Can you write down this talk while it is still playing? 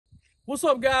What's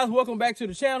up, guys? Welcome back to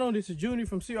the channel. This is Junior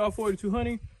from CR42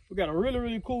 Hunting. We got a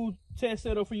really cool test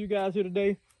setup for you guys here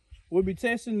today. We'll be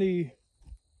testing the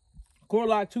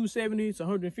Core-Lokt 270. It's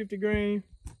 150 grain.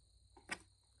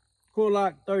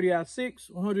 Core-Lokt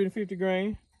 30-06, 150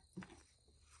 grain.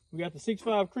 We got the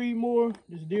 6.5 Creedmoor.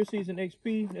 This is Deer Season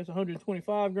XP. That's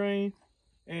 125 grain.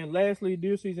 And lastly,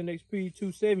 Deer Season XP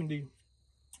 270,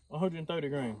 130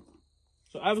 grain.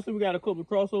 So obviously we got a couple of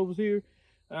crossovers here.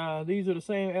 These are the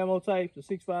same ammo types, the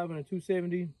 6.5 and the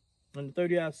 270, and the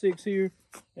 30-06 here,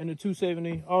 and the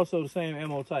 270, also the same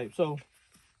ammo type. So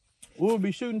we'll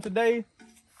be shooting today.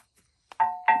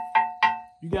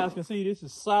 You guys can see this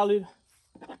is solid.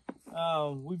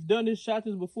 We've done this, shot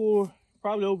this before,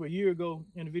 probably over a year ago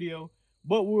in the video,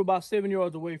 but we're about 7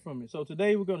 yards away from it. So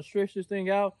today we're going to stretch this thing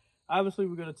out. Obviously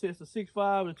we're going to test the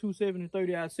 6.5, the 270,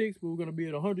 30-06, but we're going to be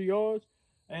at 100 yards.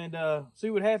 And see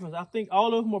what happens. I think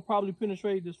all of them will probably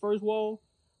penetrate this first wall.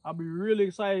 I'll be really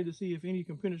excited to see if any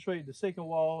can penetrate the second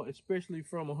wall, especially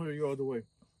from 100 yards away.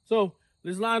 So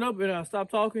let's line up and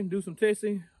stop talking, do some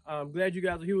testing. I'm glad you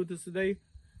guys are here with us today.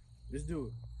 Let's do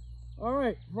it. All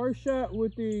right, first shot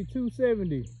with the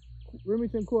 270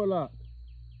 Remington Core-Lokt.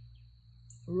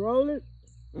 Roll it.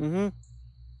 Mm-hmm.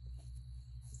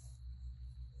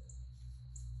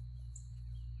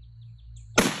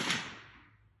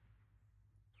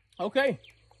 Okay,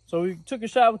 so we took a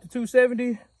shot with the 270.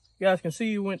 You guys can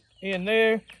see it went in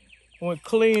there, went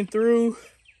clean through,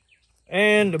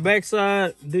 and the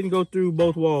backside didn't go through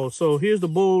both walls. So here's the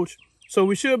bulge. So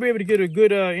we should be able to get a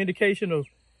good indication of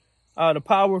the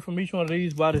power from each one of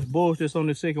these by this bulge that's on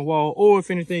the second wall, or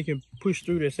if anything can push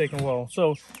through that second wall.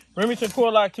 So Remington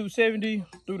Core-Lokt 270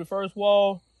 through the first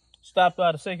wall, stopped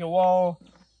by the second wall.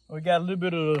 We got a little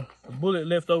bit of a bullet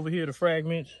left over here, the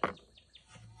fragments.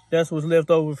 That's what's left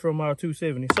over from our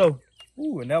 270. So,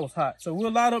 ooh, and that was hot. So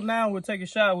we'll line up now. We'll take a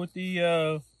shot with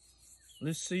the,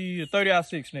 let's see, the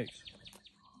 30-06 next.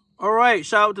 All right,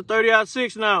 shot with the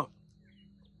 30-06 now.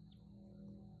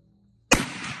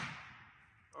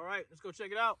 All right, let's go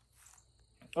check it out.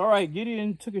 All right,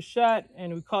 Gideon took a shot,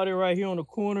 and we caught it right here on the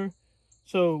corner.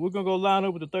 So we're going to go line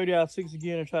up with the 30-06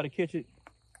 again and try to catch it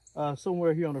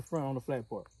somewhere here on the front, on the flat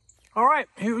part. All right,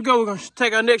 here we go. We're going to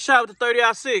take our next shot with the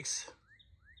 30-06.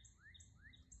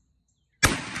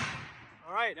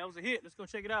 All right, that was a hit. Let's go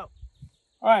check it out.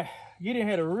 All right, Gideon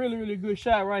had a really good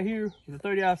shot right here with the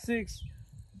 30-06.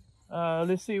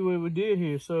 Let's see what we did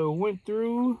here. So went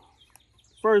through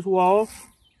first wall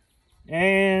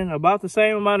and about the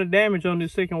same amount of damage on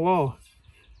this second wall.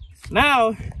 Now,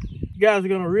 you guys are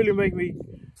gonna really make me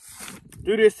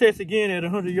do this test again at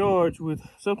 100 yards with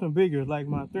something bigger, like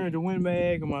my 300 Win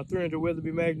Mag or my 300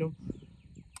 Weatherby Magnum.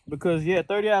 Because yeah,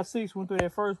 30-06 went through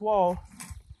that first wall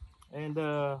and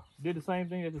did the same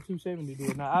thing that the 270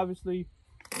 did. Now, obviously,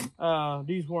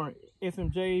 these weren't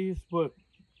FMJs, but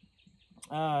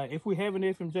if we have an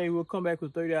FMJ, we'll come back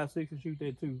with 30-06 and shoot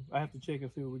that too. I have to check and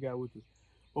see what we got with this.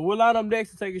 But we'll line up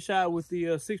next to take a shot with the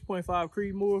 6.5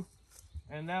 Creedmoor,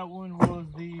 and that one was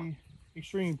the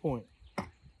extreme point.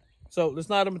 So let's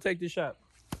line up and take this shot.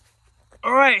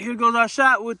 All right, here goes our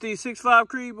shot with the 6.5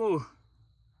 Creedmoor.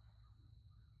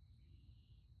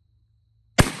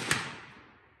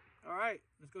 All right,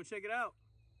 let's go check it out.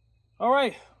 All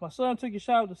right, my son took a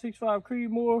shot with the 6.5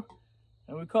 Creedmoor,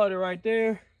 and we caught it right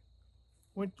there.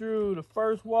 Went through the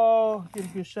first wall, get a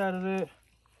good shot of that.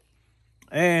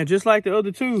 And just like the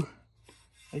other two,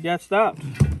 they got stopped.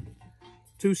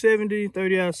 270,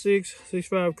 30-06,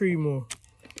 6.5 Creedmoor.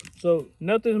 So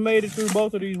nothing's made it through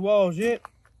both of these walls yet.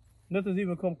 Nothing's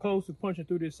even come close to punching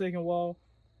through this second wall.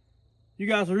 You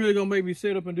guys are really gonna make me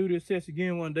sit up and do this test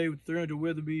again one day with the 300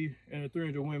 Weatherby and the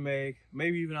 300 Win Mag,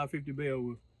 maybe even our 50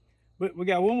 Beowulf. But we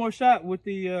got one more shot with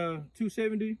the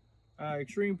 270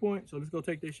 extreme point, so let's go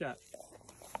take this shot.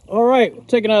 All right,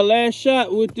 taking our last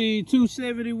shot with the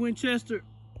 270 Winchester.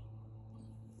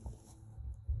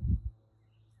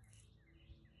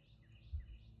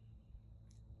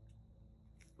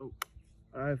 Oh,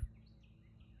 all right,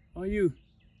 on you.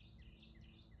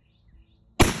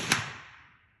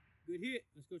 Good hit.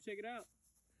 Let's go check it out.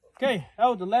 Okay, that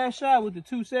was the last shot with the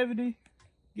 270.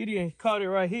 Gideon caught it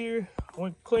right here.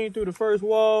 Went clean through the first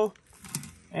wall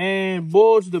and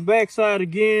bulged the backside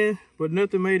again, but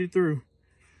nothing made it through.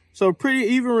 So pretty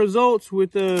even results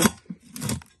with this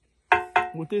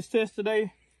test today.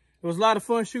 It was a lot of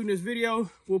fun shooting this video.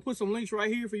 We'll put some links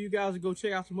right here for you guys to go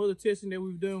check out some other testing that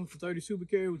we've done with the 30 Super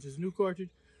Carry, which is a new cartridge.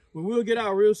 We will get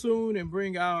out real soon and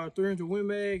bring our 300 Win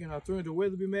Mag and our 300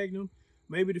 Weatherby Magnum,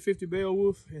 maybe the 50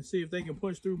 Beowulf, and see if they can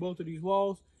punch through both of these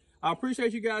walls. I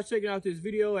appreciate you guys checking out this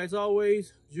video. As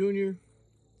always, Junior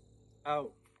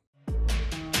out.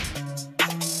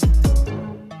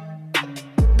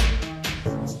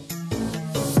 it.